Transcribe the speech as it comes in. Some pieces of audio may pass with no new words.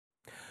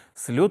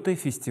Слеты,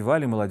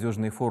 фестивали,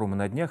 молодежные форумы.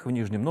 На днях в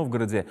Нижнем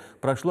Новгороде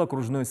прошло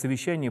окружное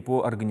совещание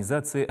по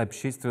организации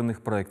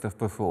общественных проектов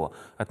ПФО.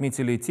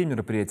 Отметили те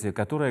мероприятия,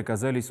 которые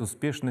оказались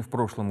успешны в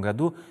прошлом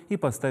году и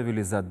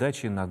поставили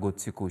задачи на год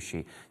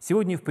текущий.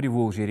 Сегодня в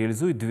Приволжье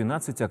реализуют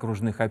 12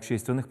 окружных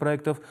общественных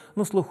проектов,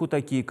 на слуху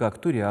такие, как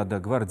Туриада,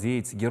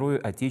 Гвардеец, Герои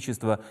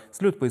Отечества,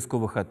 слет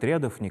поисковых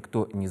отрядов,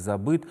 Никто не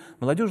забыт,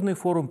 молодежный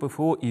форум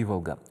ПФО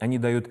 «Иволга». Они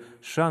дают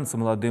шанс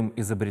молодым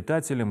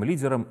изобретателям,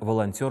 лидерам,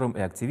 волонтерам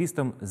и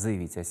активистам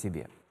заявить о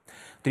себе.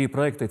 3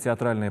 проекта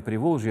 «Театральное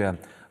Приволжье»,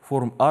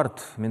 форум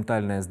 «Арт»,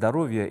 «Ментальное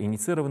здоровье»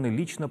 инициированы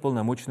лично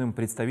полномочным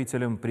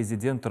представителем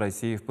президента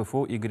России в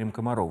ПФО Игорем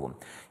Комаровым.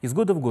 Из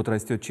года в год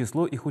растет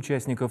число их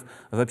участников.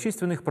 В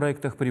общественных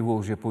проектах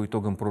Приволжья по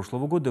итогам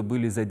прошлого года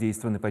были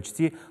задействованы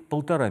почти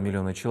 1,5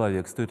 миллиона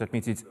человек. Стоит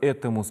отметить,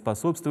 этому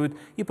способствует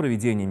и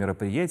проведение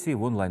мероприятий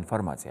в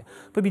онлайн-формате.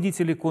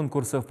 Победители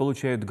конкурсов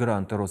получают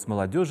гранты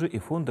Росмолодежи и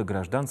Фонда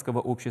гражданского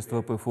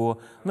общества ПФО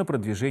на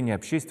продвижение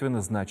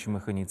общественно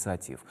значимых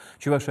инициатив.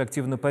 Чувашия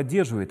активно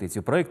поддерживает эти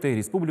проекты, и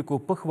республику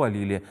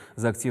похвалили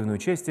за активное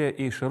участие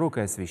и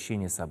широкое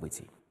освещение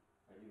событий.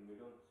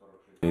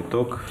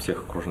 Итог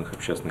всех окружных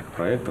общественных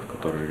проектов,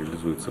 которые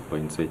реализуются по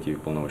инициативе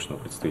полномочного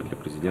представителя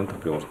президента в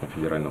Приволжском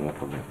федеральном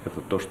округе,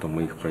 это то, что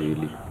мы их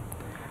провели.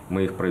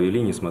 Мы их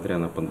провели, несмотря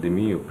на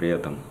пандемию, при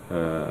этом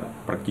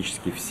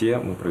практически все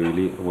мы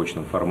провели в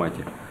очном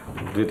формате.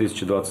 В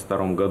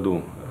 2022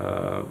 году,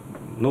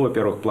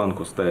 во-первых,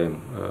 планку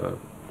ставим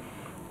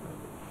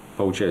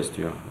по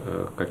участию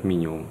как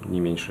минимум не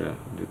меньше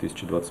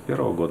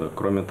 2021 года.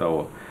 Кроме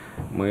того,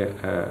 мы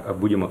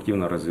будем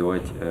активно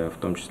развивать в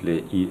том числе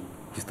и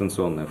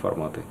дистанционные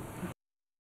форматы.